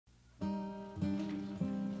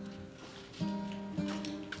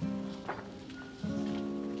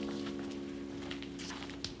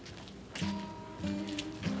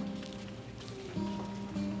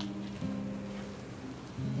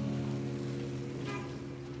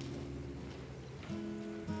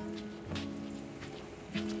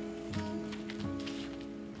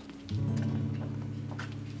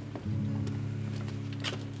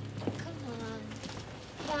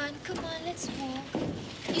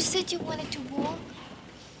You said you wanted to walk.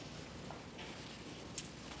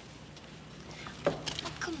 Oh,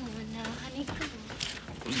 come on now, honey, come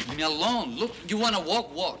on. Leave me alone. Look, you want to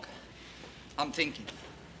walk, walk. I'm thinking.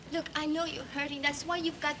 Look, I know you're hurting. That's why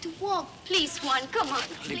you've got to walk. Please, Juan, come on,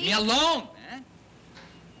 please. Leave me alone, man.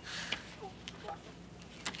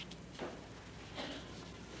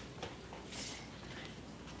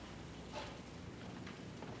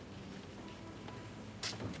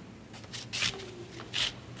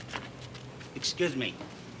 Excuse me.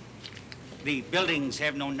 The buildings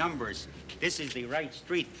have no numbers. This is the right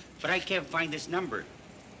street, but I can't find this number.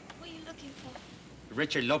 What are you looking for?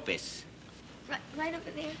 Richard Lopez. Right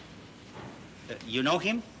over there. You know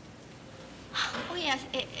him? Oh, yes.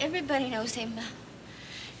 Everybody knows him.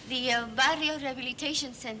 The Barrio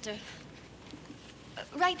Rehabilitation Center.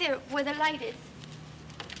 Right there, where the light is.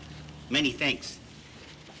 Many thanks.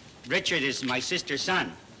 Richard is my sister's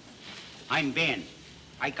son. I'm Ben.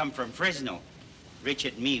 I come from Fresno.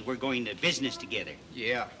 Richard and me, we're going to business together.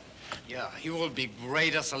 Yeah, he will be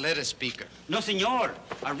great as a letter speaker. No, senor.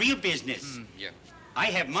 A real business. Yeah. I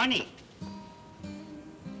have money.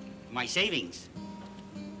 My savings.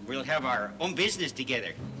 We'll have our own business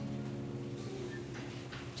together.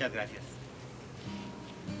 Muchas gracias.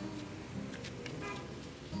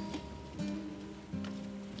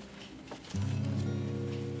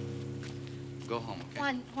 Go home,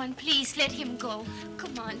 okay? Juan, please, let him go.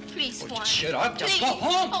 Come on, please, Juan. Shut up. Just Please. go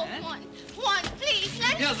home, Oh, man. Juan, please,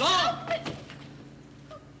 let him Get alone. go.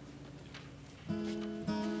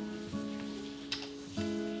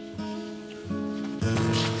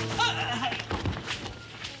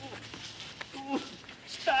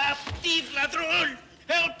 Stop, thief, ladrón!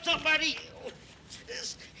 Help somebody!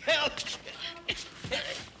 Help!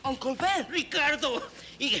 Uncle Ben! Ricardo!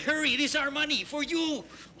 Hurry, it is our money for you.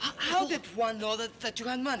 How did Juan know that you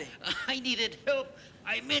had money? I needed help.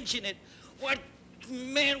 I mentioned it. What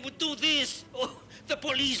man would do this? Oh, the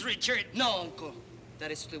police, Richard. No, Uncle.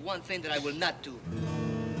 That is the one thing that I will not do.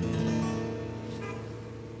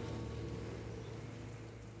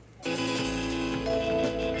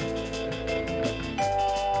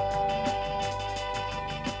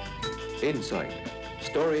 Insight.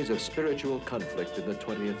 Stories of spiritual conflict in the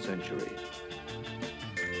 20th century.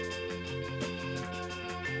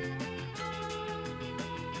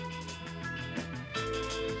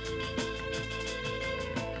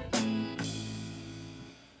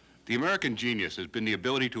 The American genius has been the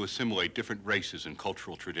ability to assimilate different races and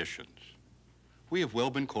cultural traditions. We have well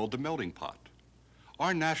been called the melting pot.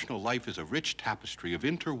 Our national life is a rich tapestry of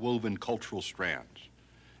interwoven cultural strands.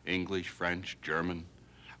 English, French, German,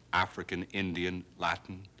 African, Indian,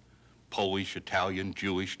 Latin, Polish, Italian,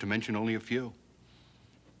 Jewish, to mention only a few.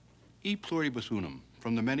 E pluribus unum,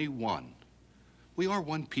 from the many one. We are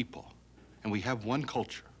one people, and we have one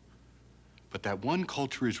culture. But that one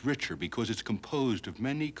culture is richer because it's composed of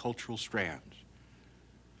many cultural strands.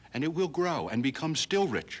 And it will grow and become still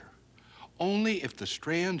richer, only if the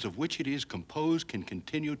strands of which it is composed can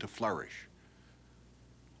continue to flourish.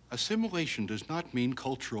 Assimilation does not mean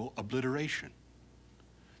cultural obliteration.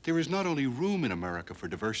 There is not only room in America for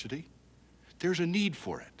diversity, there's a need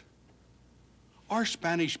for it. Our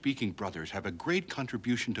Spanish-speaking brothers have a great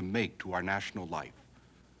contribution to make to our national life.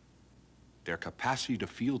 Their capacity to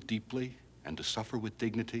feel deeply and to suffer with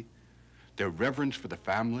dignity, their reverence for the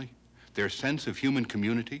family, their sense of human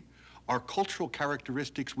community, are cultural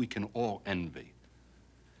characteristics we can all envy.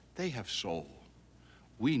 They have soul.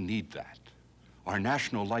 We need that. Our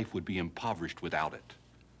national life would be impoverished without it.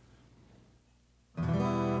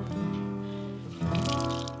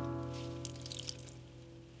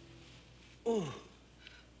 Oh.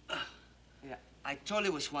 Yeah, I told you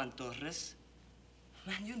it was Juan Torres.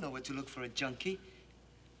 Man, you know where to look for a junkie.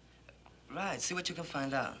 Right, see what you can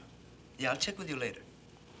find out. Yeah, I'll check with you later.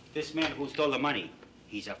 This man who stole the money,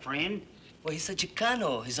 he's a friend? Well, he's a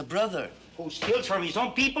Chicano. He's a brother. Who steals from his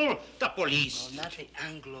own people? The police. No, not the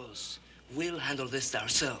Anglos. We'll handle this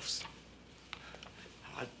ourselves.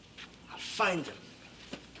 I'll find him.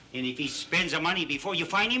 And if he spends the money before you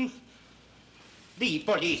find him? The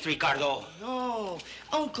police, Ricardo. No.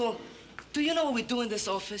 Uncle, do you know what we do in this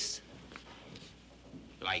office?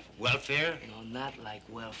 Like welfare? No, not like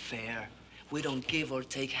welfare. We don't give or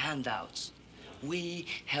take handouts. We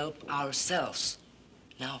help ourselves.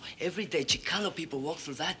 Now, every day, Chicano people walk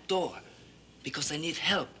through that door because they need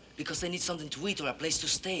help, because they need something to eat or a place to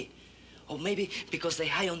stay. Or maybe because they're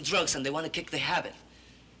high on drugs and they want to kick the habit.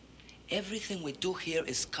 Everything we do here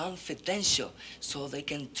is confidential, so they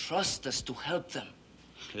can trust us to help them.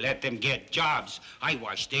 Let them get jobs. I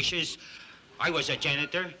wash dishes. I was a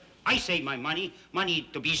janitor. I save my money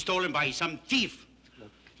to be stolen by some thief.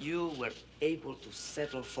 You were able to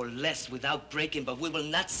settle for less without breaking, but we will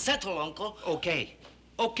not settle, Uncle. Okay.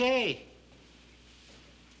 Okay.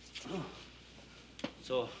 Oh.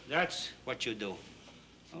 So that's what you do.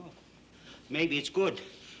 Oh. Maybe it's good.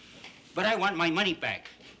 But I want my money back.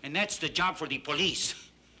 And that's the job for the police.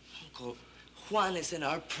 Uncle, Juan is in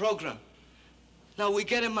our program. Now we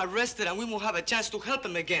get him arrested and we won't have a chance to help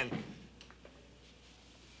him again.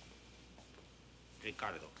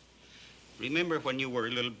 Ricardo, remember when you were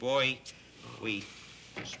a little boy, we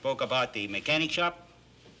spoke about the mechanic shop?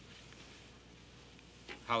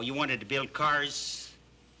 How you wanted to build cars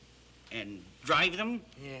and drive them?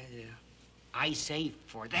 Yeah. I saved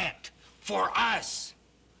for that. For us.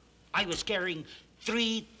 I was carrying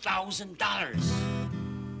 $3,000.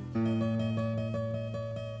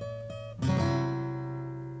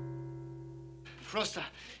 Rosa,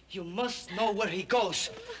 you must know where he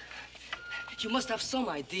goes. You must have some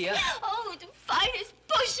idea. Oh, the finest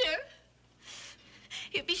pusher.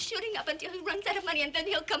 He'll be shooting up until he runs out of money, and then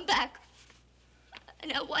he'll come back.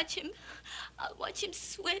 And I'll watch him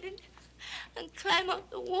sweat and climb up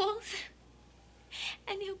the walls.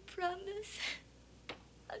 And he'll promise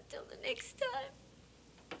until the next time.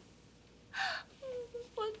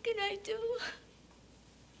 What can I do?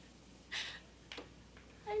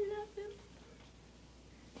 I love him.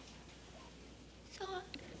 So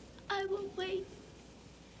I will wait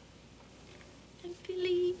and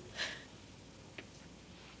believe.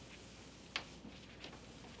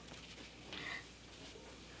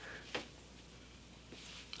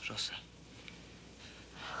 Rosa,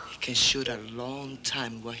 he can shoot a long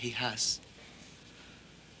time what he has.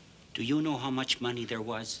 Do you know how much money there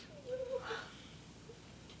was?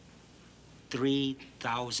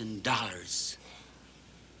 $3,000.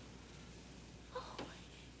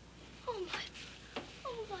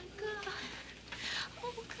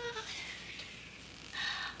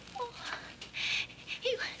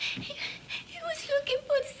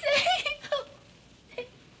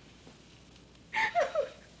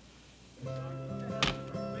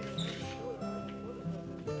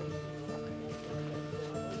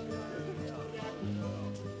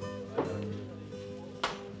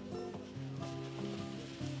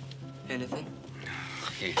 Anything?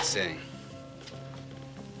 Can't say.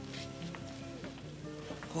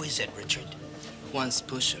 Who is it, Richard? Juan's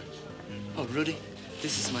pusher. Oh, Rudy,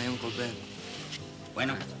 this is my Uncle Ben.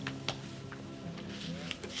 Bueno.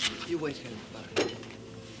 You wait here, Barrio.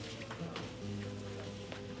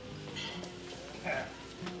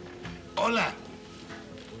 Hola.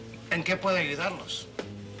 ¿En qué puedo ayudarlos?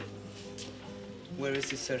 Where is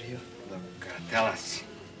he, Sergio? Look, tell us.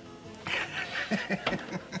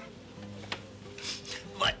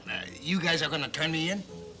 What? You guys are gonna turn me in?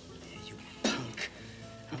 You punk.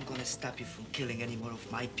 I'm gonna stop you from killing any more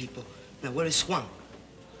of my people. Now, where is Juan?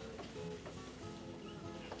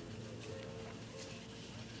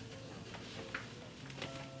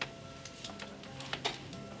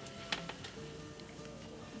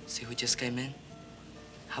 See who just came in?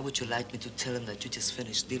 How would you like me to tell him that you just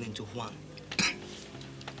finished dealing to Juan?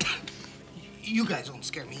 You guys don't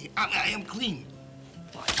scare me. I am clean.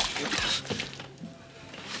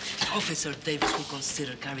 Officer Davis will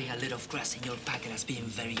consider carrying a lid of grass in your packet as being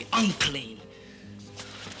very unclean.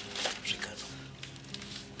 Ricardo,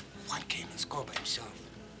 Juan came in score by himself.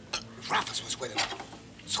 Rafael was with him.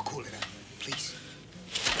 So cool it up, please.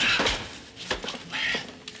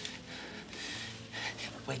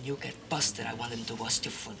 When you get busted, I want them to bust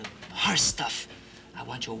you for the hard stuff. I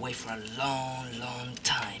want you away for a long, long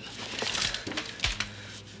time.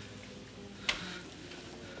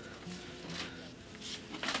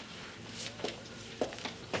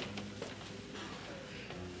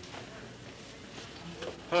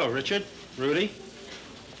 Hello, Richard. Rudy.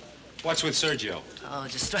 What's with Sergio? Oh,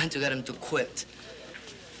 just trying to get him to quit.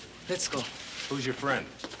 Let's go. Who's your friend?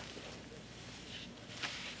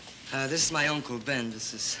 This is my Uncle Ben.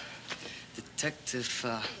 This is Detective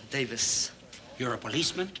Davis. You're a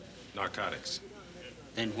policeman? Narcotics.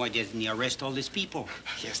 Then why didn't you arrest all these people?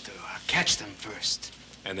 He has to catch them first.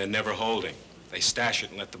 And they're never holding. They stash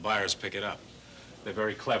it and let the buyers pick it up. They're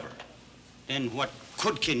very clever. Then what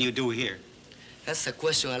good can you do here? That's a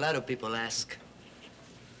question a lot of people ask.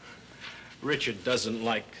 Richard doesn't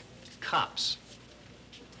like cops.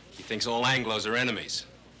 He thinks all Anglos are enemies.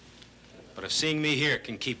 But if seeing me here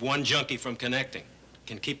can keep one junkie from connecting,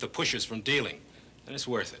 can keep the pushers from dealing, then it's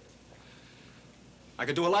worth it. I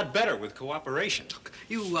could do a lot better with cooperation.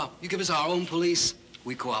 You give us our own police,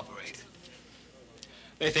 we cooperate.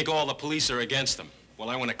 They think all the police are against them. Well,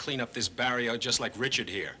 I want to clean up this barrio just like Richard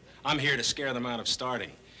here. I'm here to scare them out of starting.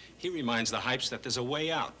 He reminds the hypes that there's a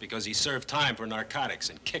way out because he served time for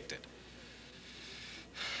narcotics and kicked it.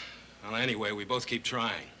 Well, anyway, we both keep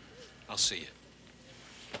trying. I'll see you.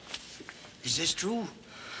 Is this true?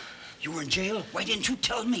 You were in jail? Why didn't you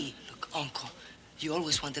tell me? Look, Uncle, you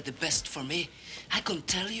always wanted the best for me. I couldn't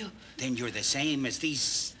tell you. Then you're the same as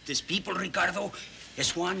these people, Ricardo.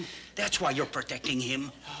 As one. That's why you're protecting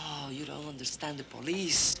him. Oh, you don't understand the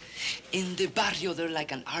police. In the barrio, they're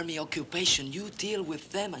like an army occupation. You deal with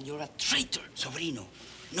them and you're a traitor. Sobrino,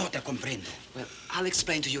 no te comprendo. Well, I'll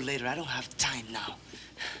explain to you later. I don't have time now.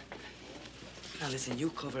 Now, listen, you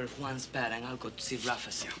cover Juan's bed and I'll go to see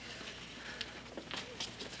Rafael.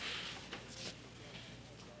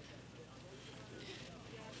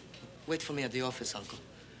 Wait for me at the office, Uncle.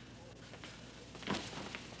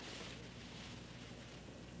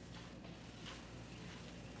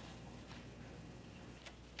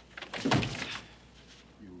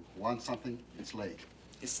 You want something? It's late.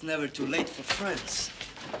 It's never too late for friends.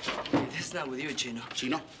 It's not with you, Chino.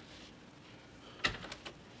 Chino?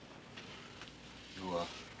 You,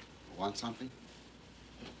 want something?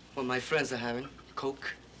 What my friends are having.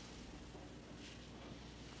 Coke.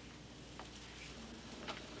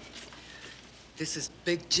 This is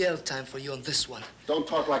big jail time for you on this one. Don't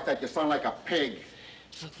talk like that. You sound like a pig.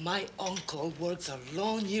 Look, my uncle worked a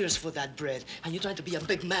long years for that bread, and you're trying to be a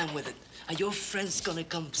big man with it. Are your friends gonna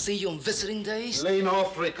come see you on visiting days? Lean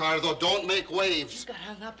off, Ricardo. Don't make waves. You got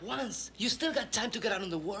hung up once. You still got time to get out in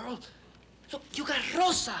the world. Look, you got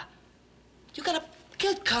Rosa. You got a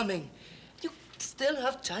kid coming. You still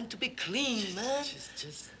have time to be clean, man.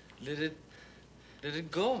 Just let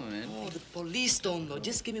it go, man. Oh, the police don't know.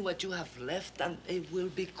 Just give me what you have left, and it will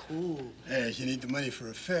be cool. Hey, you need the money for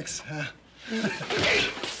a fix, huh? Hey,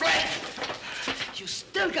 Fred! You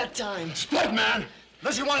still got time. Split, man!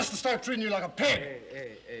 Unless you want us to start treating you like a pig.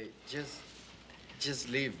 Hey, just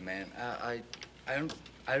leave, man. I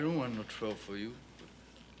don't want no trouble for you.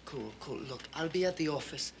 Cool. Look, I'll be at the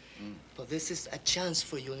office. But this is a chance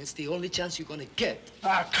for you, and it's the only chance you're gonna get.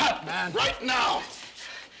 Cut, man! Right now!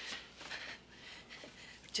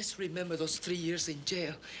 Just remember those 3 years in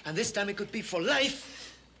jail, and this time it could be for life.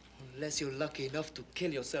 Unless you're lucky enough to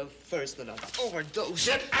kill yourself first on an overdose.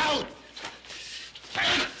 Get out!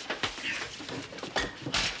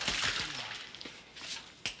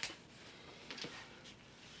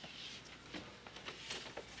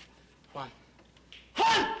 Juan.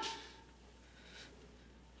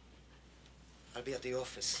 I'll be at the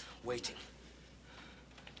office, waiting.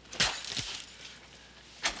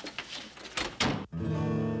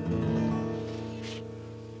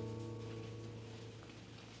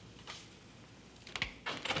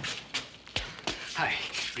 Hi,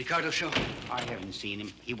 Ricardo show? I haven't seen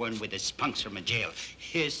him. He went with the spunks from a jail.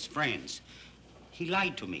 His friends. He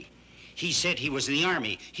lied to me. He said he was in the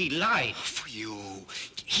army. He lied. For you.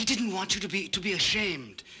 He didn't want you to be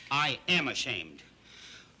ashamed. I am ashamed.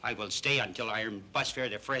 I will stay until I earn bus fare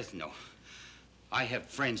to Fresno. I have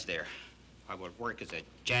friends there. I will work as a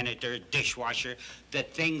janitor, dishwasher, the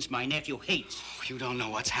things my nephew hates. Oh, you don't know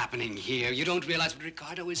what's happening here. You don't realize what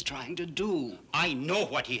Ricardo is trying to do. I know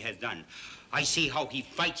what he has done. I see how he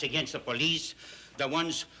fights against the police, the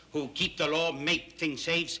ones who keep the law, make things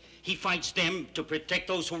safe. He fights them to protect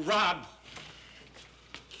those who rob.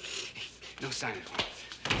 No sign of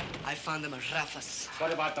one. I found him at Rafa's.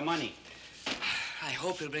 What about the money? I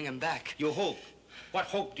hope he'll bring him back. You hope? What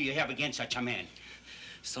hope do you have against such a man?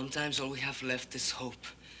 Sometimes all we have left is hope.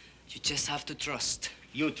 You just have to trust.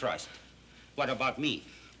 You trust? What about me?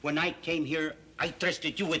 When I came here, I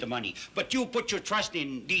trusted you with the money, but you put your trust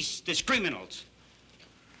in these criminals.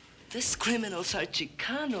 These criminals are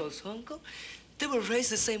Chicanos, Uncle. They were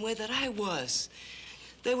raised the same way that I was.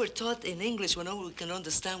 They were taught in English when all we can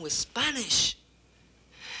understand was Spanish.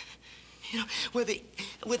 You know, where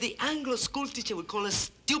the Anglo school teacher would call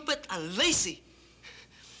us stupid and lazy.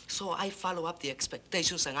 So I follow up the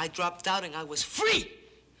expectations, and I dropped out, and I was free.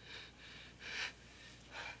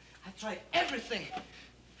 I tried everything.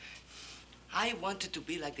 I wanted to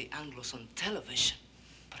be like the Anglos on television.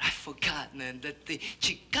 But I forgot, man, that the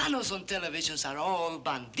Chicanos on televisions are all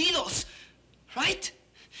bandidos, right?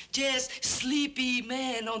 Just sleepy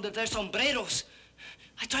men under their sombreros.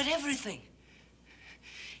 I tried everything.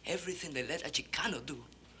 Everything they let a Chicano do.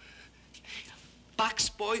 Box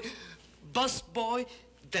boy, bus boy,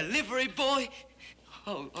 delivery boy.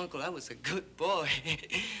 Oh, Uncle, I was a good boy.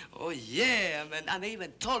 Oh, yeah, man. And they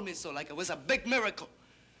even told me so, like it was a big miracle.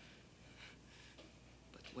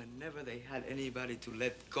 But whenever they had anybody to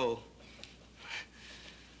let go,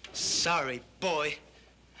 sorry, boy,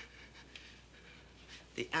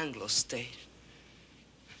 the Anglos stayed.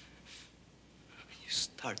 You you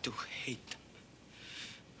start to hate them.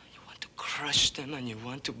 You want to crush them and you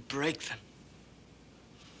want to break them.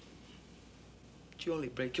 But you only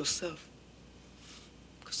break yourself.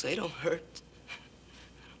 Because they don't hurt.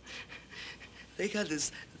 They got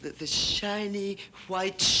this shiny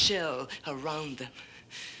white shell around them.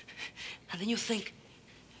 And then you think,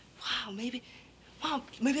 wow, maybe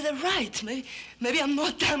they're right. Maybe I'm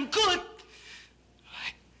not damn good.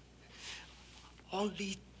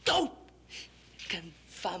 Only dope can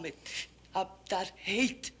vomit up that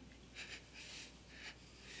hate.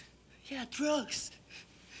 Yeah, drugs.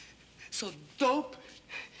 So dope,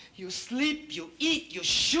 you sleep, you eat, you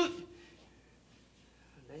shoot. And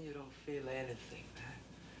then you don't feel anything, man.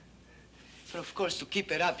 But of course, to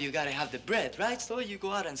keep it up, you gotta have the bread, right? So you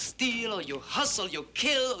go out and steal, or you hustle, you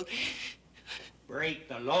kill. Break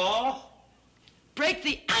the law? Break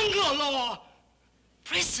the Anglo law!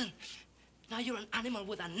 Prison. Now you're an animal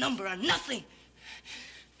with a number and nothing.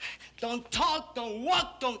 Don't talk, don't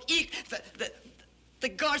walk, don't eat. The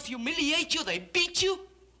guards humiliate you, they beat you.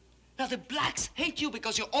 Now the blacks hate you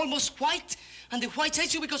because you're almost white, and the whites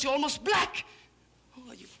hate you because you're almost black.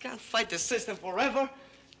 Oh, you can't fight the system forever.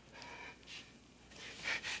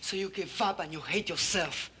 So you give up and you hate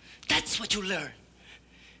yourself. That's what you learn.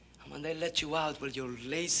 And when they let you out, well, you're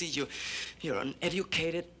lazy, you're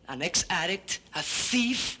uneducated, an ex-addict, a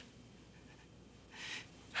thief.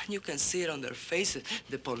 And you can see it on their faces,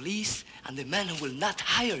 the police and the men who will not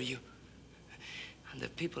hire you. And the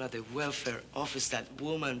people at the welfare office, that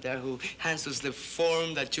woman there who hands us the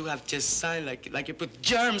form that you have just signed, like you put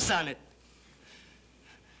germs on it.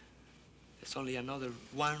 There's only another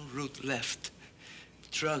one route left.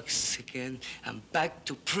 Drugs again, and back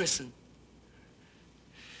to prison.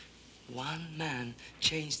 One man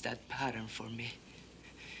changed that pattern for me.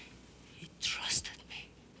 He trusted me.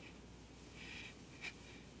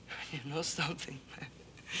 You know something, man?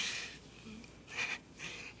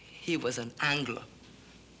 He was an Anglo.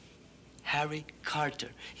 Harry Carter.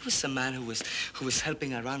 He was a man who was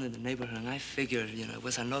helping around in the neighborhood, and I figured, you know, it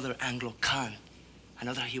was another Anglo-Con,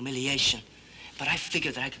 another humiliation. But I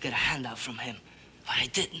figured that I could get a handout from him. But I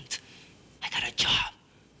didn't. I got a job.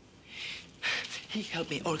 He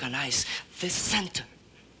helped me organize this center.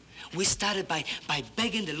 We started by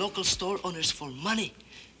begging the local store owners for money.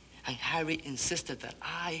 And Harry insisted that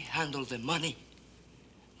I handle the money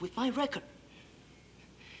with my record.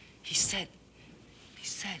 He said,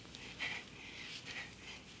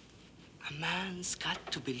 a man's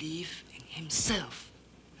got to believe in himself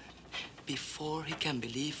before he can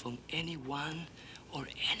believe on anyone or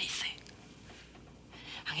anything.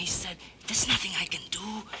 And he said, there's nothing I can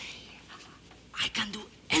do. I can't do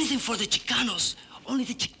anything for the Chicanos. Only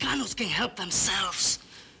the Chicanos can help themselves.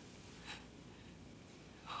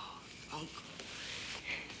 Oh, Uncle.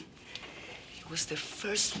 He was the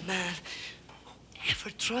first man who ever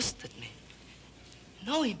trusted me.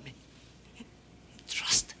 Knowing me. He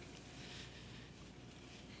trusted me.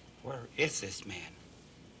 Where is this man?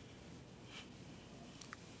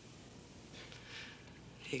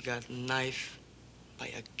 He got knifed by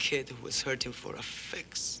a kid who was hurting for a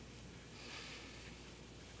fix.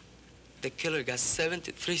 The killer got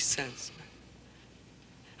 73 cents.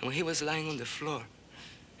 And when he was lying on the floor,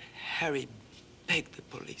 Harry begged the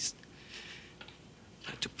police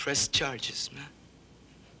not to press charges, man.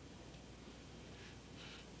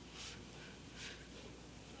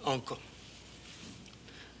 Uncle,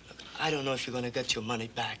 look, I don't know if you're gonna get your money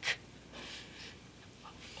back.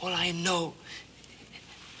 All I know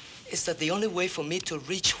is that the only way for me to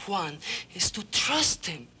reach Juan is to trust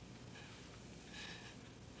him.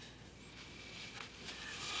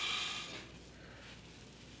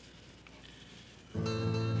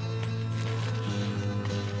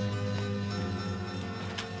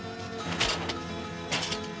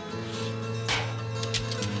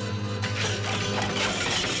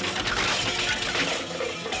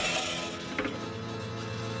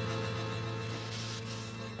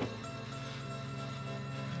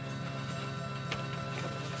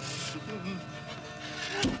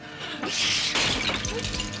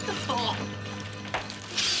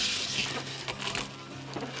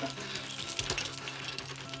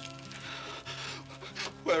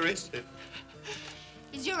 Where is it?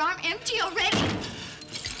 Is your arm empty already?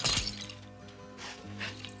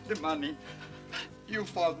 The money. You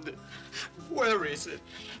found it. Where is it?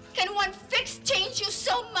 Can one fix change you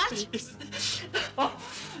so much? Please. Oh,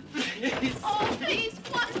 please. Oh, please,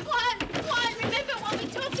 Juan, remember what we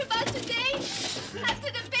talked about today?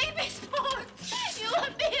 After the baby's born, you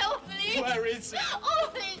and me, oh, please. Where is it? Oh,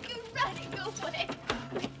 please, you're running away.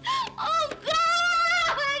 Oh,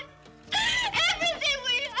 God! Everything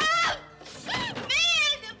we have! Me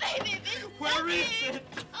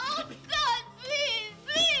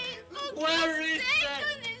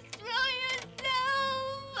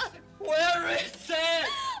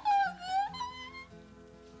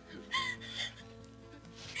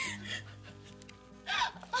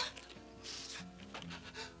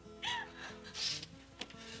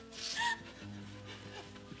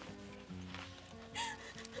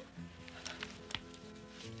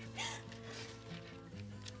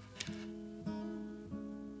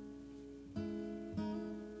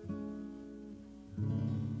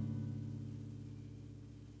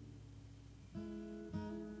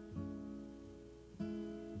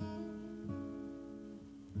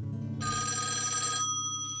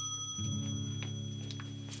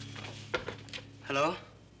Hello?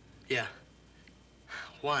 Yeah.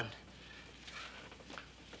 Juan.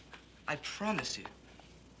 I promise you.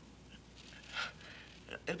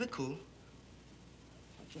 It'll be cool.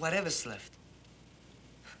 Whatever's left.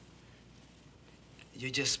 You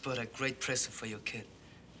just bought a great present for your kid.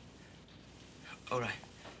 All right.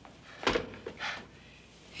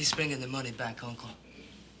 He's bringing the money back, Uncle.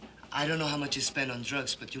 I don't know how much you spent on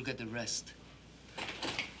drugs, but you'll get the rest.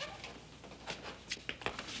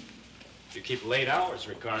 You keep late hours,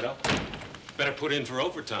 Ricardo. Better put in for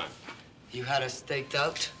overtime. You had us staked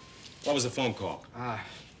out? What was the phone call?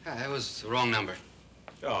 That was the wrong number.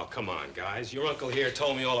 Oh, come on, guys. Your uncle here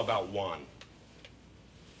told me all about Juan.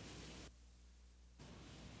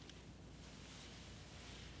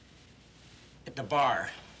 At the bar,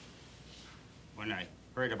 when I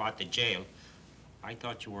heard about the jail, I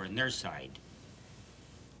thought you were on their side.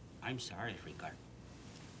 I'm sorry, Ricardo.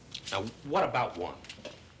 Now, what about Juan?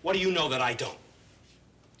 What do you know that I don't?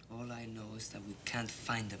 All I know is that we can't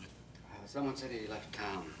find him. Someone said he left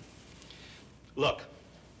town. Look,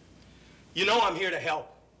 you know I'm here to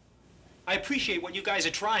help. I appreciate what you guys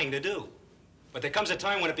are trying to do. But there comes a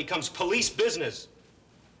time when it becomes police business.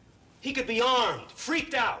 He could be armed,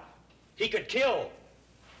 freaked out. He could kill.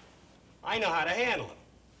 I know how to handle him.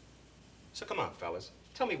 So come on, fellas.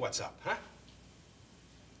 Tell me what's up, huh?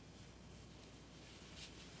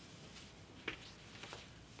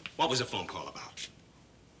 What was the phone call about?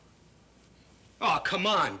 Oh, come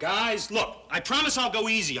on, guys. Look, I promise I'll go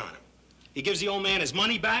easy on him. He gives the old man his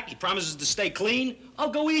money back. He promises to stay clean.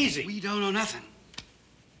 I'll go easy. We don't know nothing.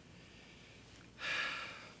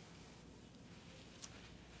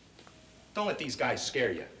 Don't let these guys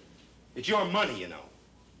scare you. It's your money, you know.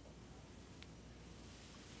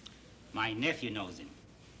 My nephew knows him.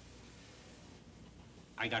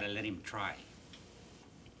 I gotta let him try.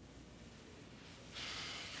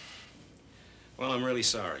 Well, I'm really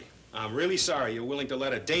sorry. I'm really sorry you're willing to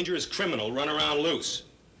let a dangerous criminal run around loose.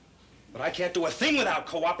 But I can't do a thing without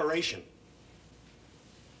cooperation.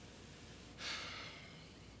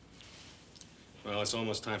 Well, it's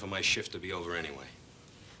almost time for my shift to be over anyway.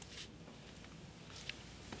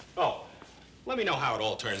 Oh, let me know how it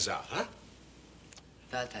all turns out, huh?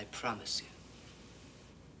 That I promise you.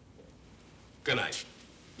 Good night.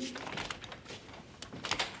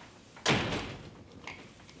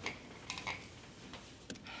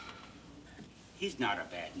 He's not a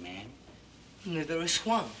bad man. Neither is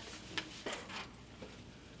Juan.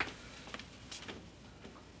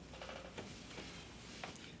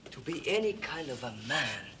 To be any kind of a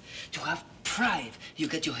man, to have pride, you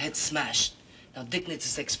get your head smashed. Now, dignity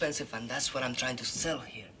is expensive, and that's what I'm trying to sell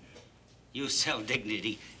here. You sell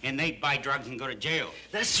dignity, and they buy drugs and go to jail.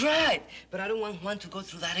 That's right, but I don't want Juan to go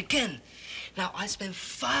through that again. Now, I spent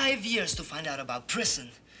 5 years to find out about prison.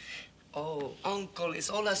 Oh, Uncle, it's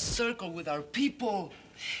all a circle with our people.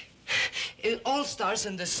 It all starts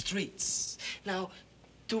in the streets. Now,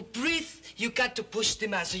 to breathe, you got to push the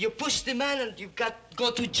man. So you push the man and you got to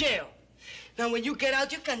go to jail. Now, when you get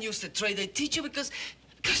out, you can't use the trade they teach you because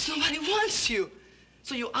nobody wants you.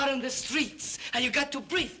 So you're out on the streets and you got to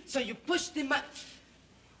breathe. So you push the man.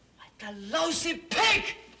 Like a lousy pig!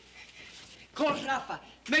 Call Rafa.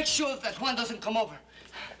 Make sure that Juan doesn't come over.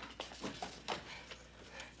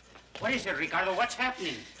 What is it, Ricardo? What's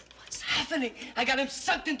happening? What's happening? I got him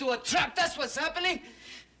sucked into a trap. That's what's happening.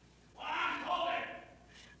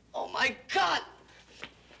 Oh, my God.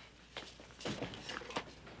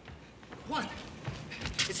 Juan,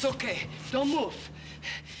 it's okay. Don't move.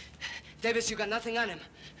 Davis, you got nothing on him.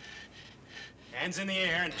 Hands in the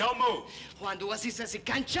air and don't move. Juan, do as he says. He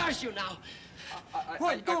can't charge you now.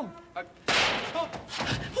 Juan, go.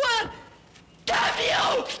 Juan! Damn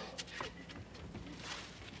you!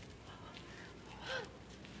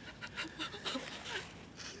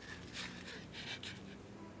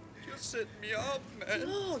 You set me up, man.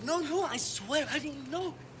 No, I swear, I didn't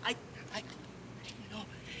know. I didn't know.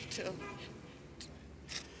 Tell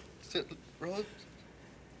Rose.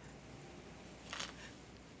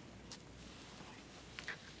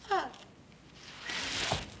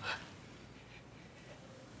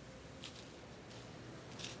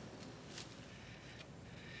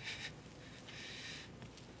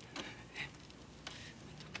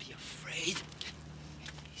 Don't be afraid.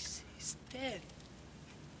 He's dead.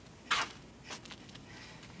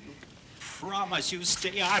 Promise you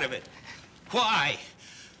stay out of it. Why?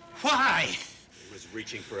 Why? He was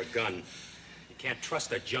reaching for a gun. You can't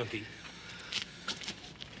trust a junkie.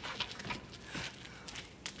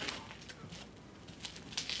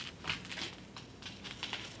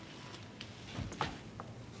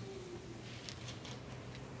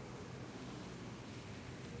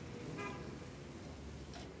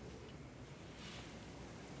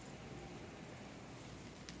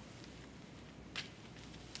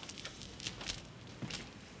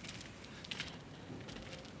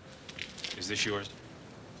 this yours?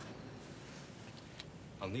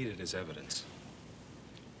 I'll need it as evidence.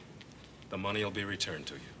 The money will be returned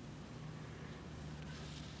to you.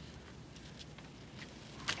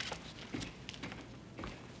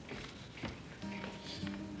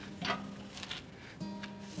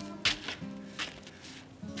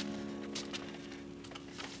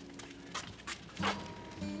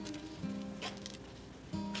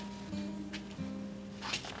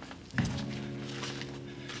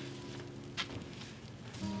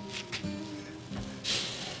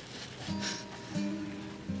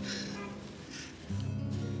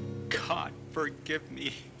 God, forgive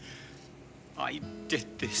me. I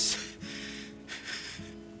did this.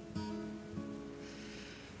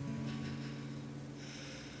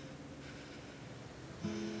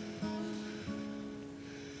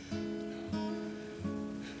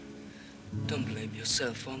 Don't blame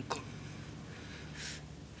yourself, Uncle.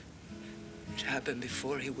 It happened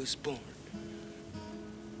before he was born.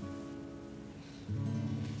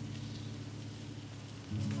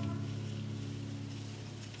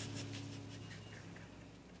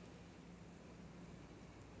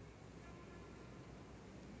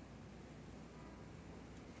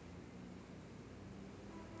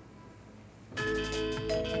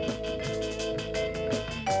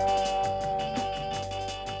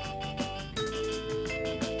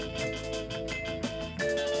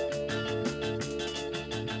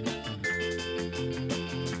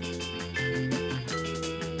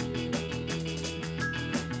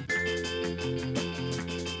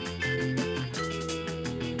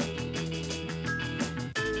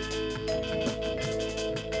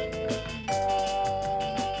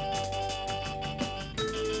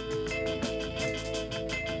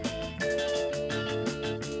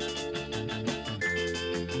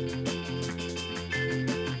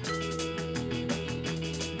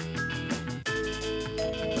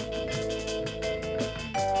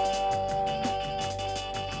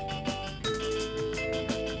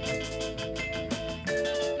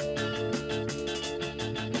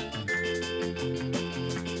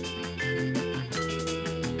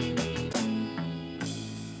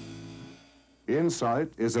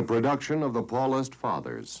 Insight is a production of the Paulist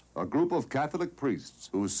Fathers, a group of Catholic priests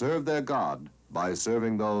who serve their God by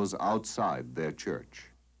serving those outside their church.